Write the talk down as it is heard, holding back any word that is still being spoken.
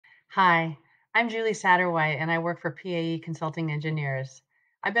Hi, I'm Julie Satterwhite and I work for PAE Consulting Engineers.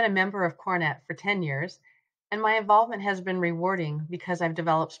 I've been a member of CoreNet for 10 years, and my involvement has been rewarding because I've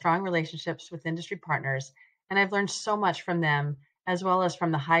developed strong relationships with industry partners and I've learned so much from them as well as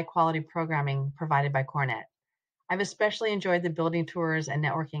from the high quality programming provided by CoreNet. I've especially enjoyed the building tours and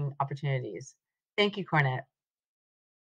networking opportunities. Thank you, CoreNet.